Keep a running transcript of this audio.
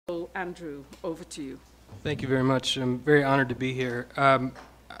Andrew, over to you. Thank you very much. I'm very honored to be here.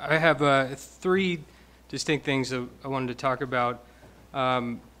 I have three distinct things that I wanted to talk about.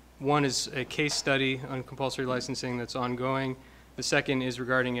 One is a case study on compulsory licensing that's ongoing. The second is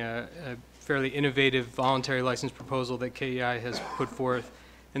regarding a fairly innovative voluntary license proposal that KEI has put forth.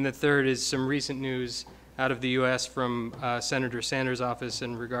 And the third is some recent news out of the U.S. from Senator Sanders' office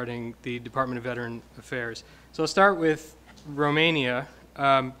and regarding the Department of Veteran Affairs. So I'll start with Romania.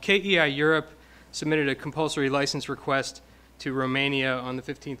 KEI Europe submitted a compulsory license request to Romania on the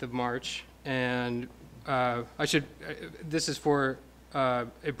 15th of March, and this is for a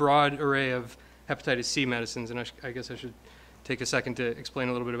broad array of hepatitis C medicines, and I guess I should take a second to explain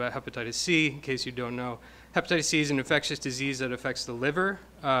a little bit about hepatitis C, in case you don't know. Hepatitis C is an infectious disease that affects the liver.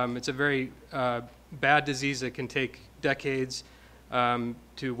 It's a very bad disease that can take decades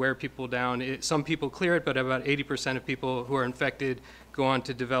to wear people down. Some people clear it, but about 80% of people who are infected go on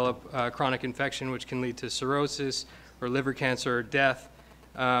to develop chronic infection, which can lead to cirrhosis or liver cancer or death.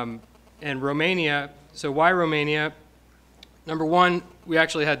 And Romania, so why Romania? Number one, we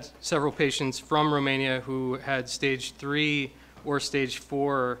actually had several patients from Romania who had stage 3 or stage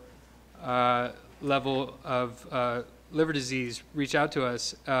 4 level of liver disease reach out to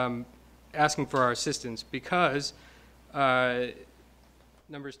us asking for our assistance because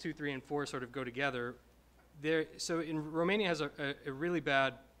numbers 2, 3, and 4 sort of go together. So Romania has a really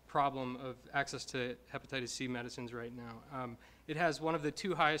bad problem of access to hepatitis C medicines right now. It has one of the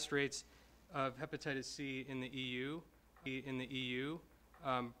 2 highest rates of hepatitis C in the EU.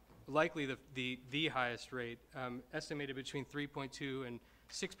 Likely the highest rate, estimated between 3.2 and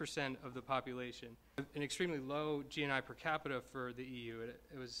 6% of the population. An extremely low GNI per capita for the EU.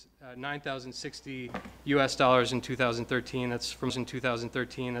 It was $9,060 US in 2013. That's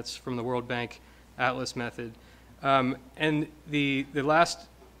from the World Bank Atlas method. And the last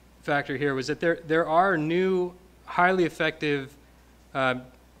factor here was that there are new, highly effective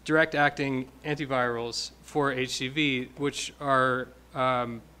direct-acting antivirals for HCV, which are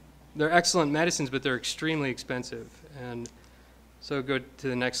they're excellent medicines, but they're extremely expensive. And so go to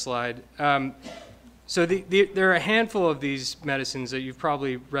the next slide. So there are a handful of these medicines that you've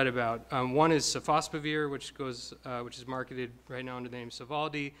probably read about. One is sofosbuvir, which is marketed right now under the name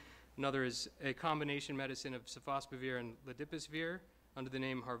Sovaldi. Another is a combination medicine of sofosbuvir and ladipasvir under the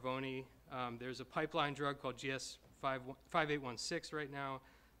name Harvoni. There's a pipeline drug called GS5816 right now.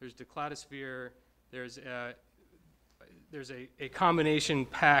 There's decladisvir. There's a combination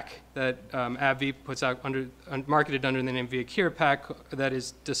pack that AbbVie puts out marketed under the name Viacure pack that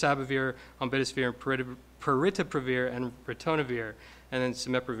is dasabavir, ombidisvir, paritaprevir, and ritonavir, and then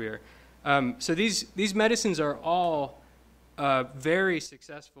cimeprevir. So these medicines are all very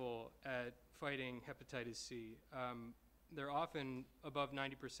successful at fighting hepatitis C. They're often above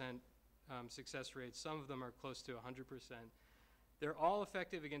 90% success rates. Some of them are close to 100%. They're all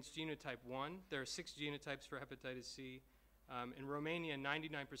effective against genotype 1. There are 6 genotypes for hepatitis C. In Romania,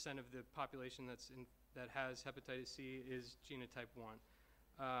 99% of the population that has hepatitis C is genotype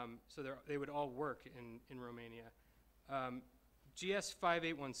 1. So they would all work in Romania.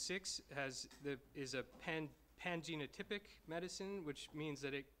 GS5816 is a pangenotypic medicine, which means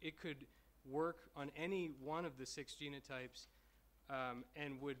that it could work on any one of the 6 genotypes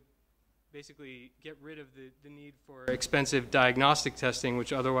and would basically get rid of the need for expensive diagnostic testing,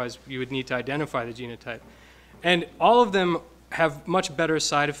 which otherwise you would need to identify the genotype. And all of them have much better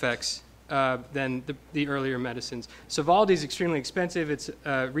side effects than the earlier medicines. Sovaldi is extremely expensive. It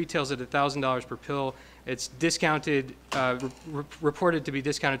retails at $1,000 per pill. It's discounted, reported to be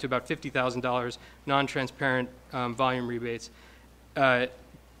discounted to about $50,000, non-transparent volume rebates.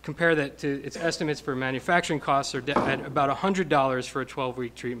 Compare that to its estimates for manufacturing costs are at about $100 for a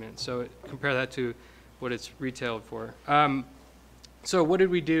 12-week treatment. So compare that to what it's retailed for. So what did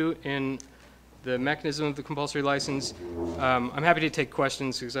we do in the mechanism of the compulsory license? I'm happy to take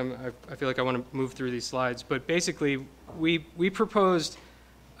questions because I feel like I want to move through these slides. But basically, we proposed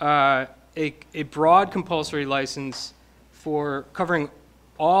a broad compulsory license for covering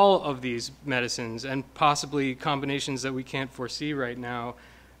all of these medicines and possibly combinations that we can't foresee right now.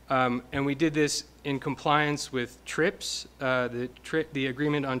 And we did this in compliance with TRIPS, the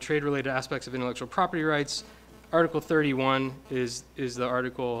Agreement on Trade-Related Aspects of Intellectual Property Rights. Article 31 is the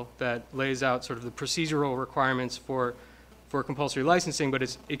article that lays out sort of the procedural requirements for compulsory licensing, but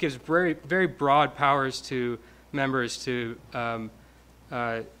it gives very, very broad powers to members to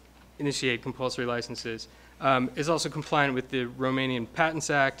initiate compulsory licenses. It's also compliant with the Romanian Patents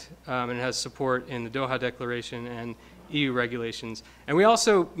Act, and it has support in the Doha Declaration and EU regulations. And we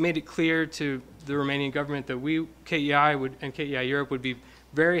also made it clear to the Romanian government that KEI and KEI Europe would be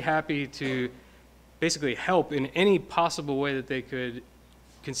very happy to basically help in any possible way that they could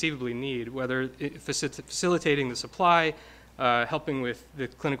conceivably need, whether facilitating the supply, helping with the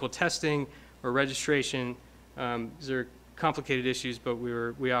clinical testing or registration. These are complicated issues, but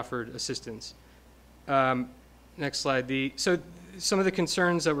we offered assistance. Next slide. So some of the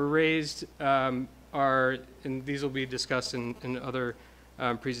concerns that were raised are, and these will be discussed in other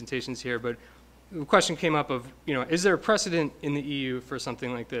presentations here, but the question came up of, is there a precedent in the EU for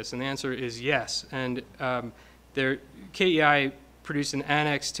something like this? And the answer is yes. And KEI produced an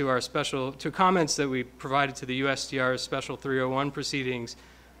annex to to comments that we provided to the USTR Special 301 proceedings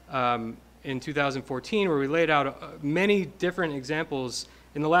in 2014, where we laid out many different examples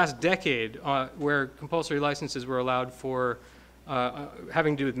in the last decade where compulsory licenses were allowed for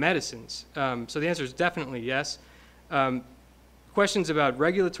having to do with medicines. So the answer is definitely yes. Questions about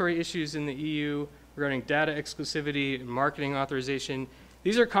regulatory issues in the EU regarding data exclusivity and marketing authorization.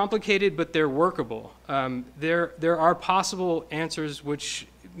 These are complicated, but they're workable. There are possible answers which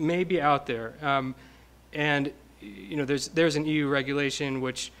may be out there. And there's an EU regulation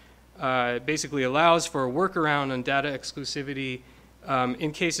which basically allows for a workaround on data exclusivity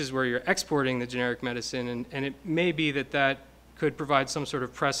in cases where you're exporting the generic medicine, and it may be that could provide some sort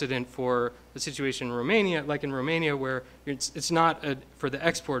of precedent for the situation in Romania, like in Romania, where it's not for the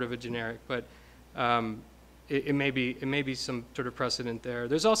export of a generic, but it may be some sort of precedent there.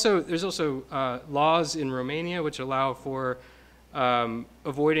 There's also laws in Romania which allow for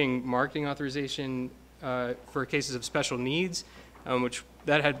avoiding marketing authorization for cases of special needs, which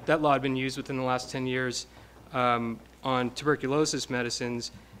that law had been used within the last 10 years on tuberculosis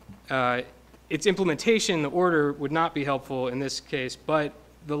medicines. Its implementation, the order, would not be helpful in this case, but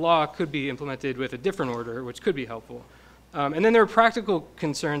the law could be implemented with a different order, which could be helpful. And then there are practical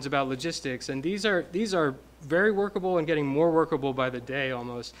concerns about logistics, and these are very workable and getting more workable by the day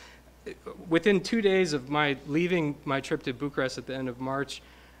almost. Within 2 days of leaving my trip to Bucharest at the end of March,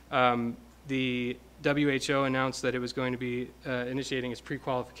 the WHO announced that it was going to be initiating its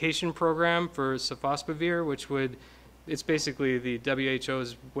pre-qualification program for sofosbuvir, it's basically the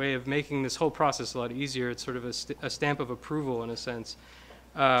WHO's way of making this whole process a lot easier. It's sort of a stamp of approval in a sense.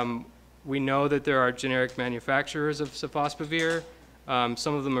 We know that there are generic manufacturers of sofosbuvir.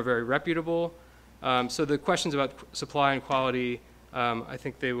 Some of them are very reputable. So the questions about supply and quality, I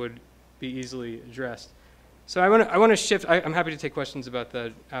think they would be easily addressed. So I want to shift. I'm happy to take questions about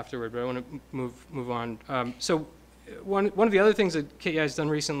that afterward, but I want to move on. So one of the other things that KEI has done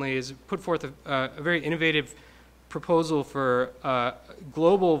recently is put forth a very innovative proposal for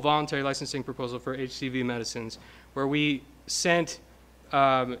global voluntary licensing proposal for HCV medicines, where we sent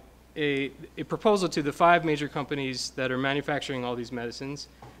a proposal to the 5 major companies that are manufacturing all these medicines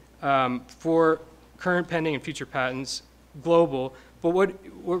for current, pending, and future patents, global. But what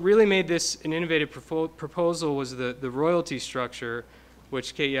really made this an innovative proposal was the royalty structure,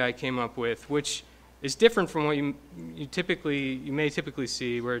 which KEI came up with, which is different from what you may typically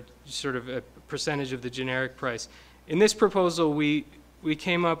see, where it's sort of a percentage of the generic price. In this proposal, we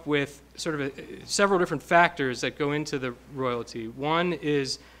came up with sort of several different factors that go into the royalty. One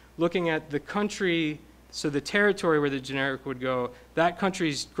is looking at the country, so the territory where the generic would go, that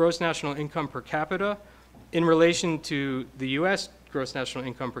country's gross national income per capita in relation to the U.S. gross national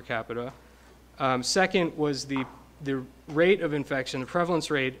income per capita. Second was the rate of infection, the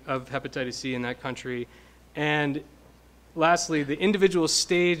prevalence rate of hepatitis C in that country. And lastly, the individual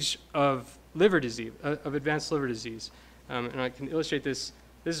stage of liver disease, of advanced liver disease. And I can illustrate this.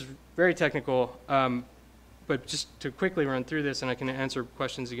 This is very technical, but just to quickly run through this, and I can answer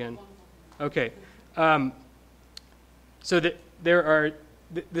questions again. Okay. So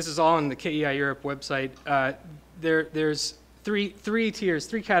this is all on the KEI Europe website. There's three tiers,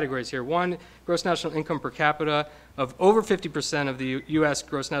 3 categories here. One, gross national income per capita of over 50% of the U.S.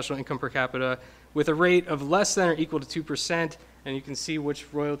 gross national income per capita, with a rate of less than or equal to 2%, and you can see which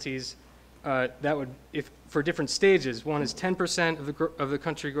royalties that would, if for different stages. One is 10% of the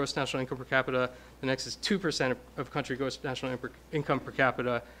country gross national income per capita. The next is 2% of country gross national income per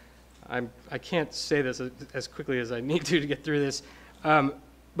capita. I can't say this as quickly as I need to get through this,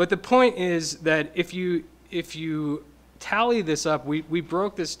 but the point is that if you tally this up, we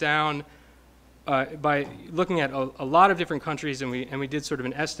broke this down by looking at a lot of different countries, and we did sort of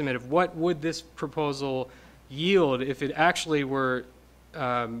an estimate of what would this proposal yield if it actually were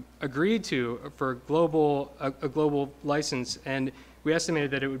agreed to for a global license. And we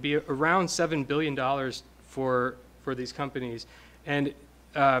estimated that it would be around $7 billion for these companies. And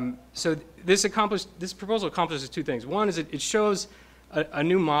so this proposal accomplishes 2 things. One is it shows a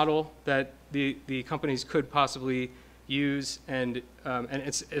new model that the companies could possibly use, and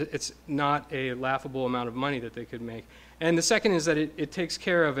it's not a laughable amount of money that they could make. And the second is that it takes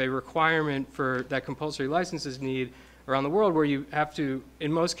care of a requirement for that compulsory licenses need around the world, where you have to,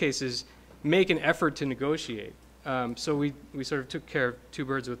 in most cases, make an effort to negotiate. So we sort of took care of two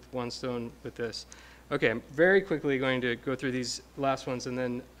birds with one stone with this. Okay, I'm very quickly going to go through these last ones, and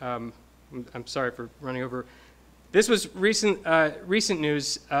then I'm sorry for running over. This was recent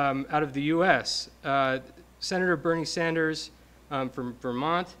news out of the U.S. Senator Bernie Sanders from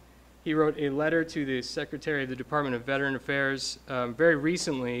Vermont, he wrote a letter to the Secretary of the Department of Veteran Affairs very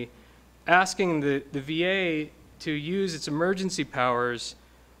recently, asking the VA to use its emergency powers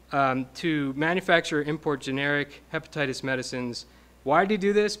to manufacture or import generic hepatitis medicines. Why did he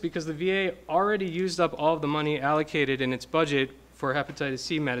do this? Because the VA already used up all of the money allocated in its budget for hepatitis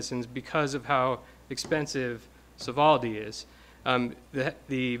C medicines because of how expensive Sovaldi is.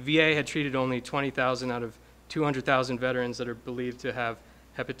 The VA had treated only 20,000 out of 200,000 veterans that are believed to have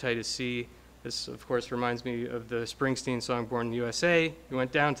hepatitis C. This, of course, reminds me of the Springsteen song, Born in the USA. He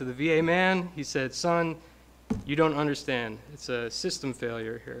went down to the VA man. He said, "Son, you don't understand. It's a system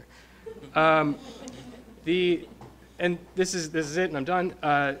failure here." And this is it, and I'm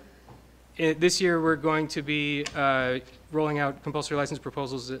done. This year, we're going to be rolling out compulsory license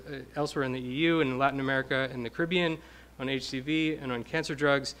proposals elsewhere in the EU and in Latin America and the Caribbean on HCV and on cancer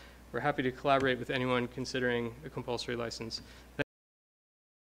drugs. We're happy to collaborate with anyone considering a compulsory license.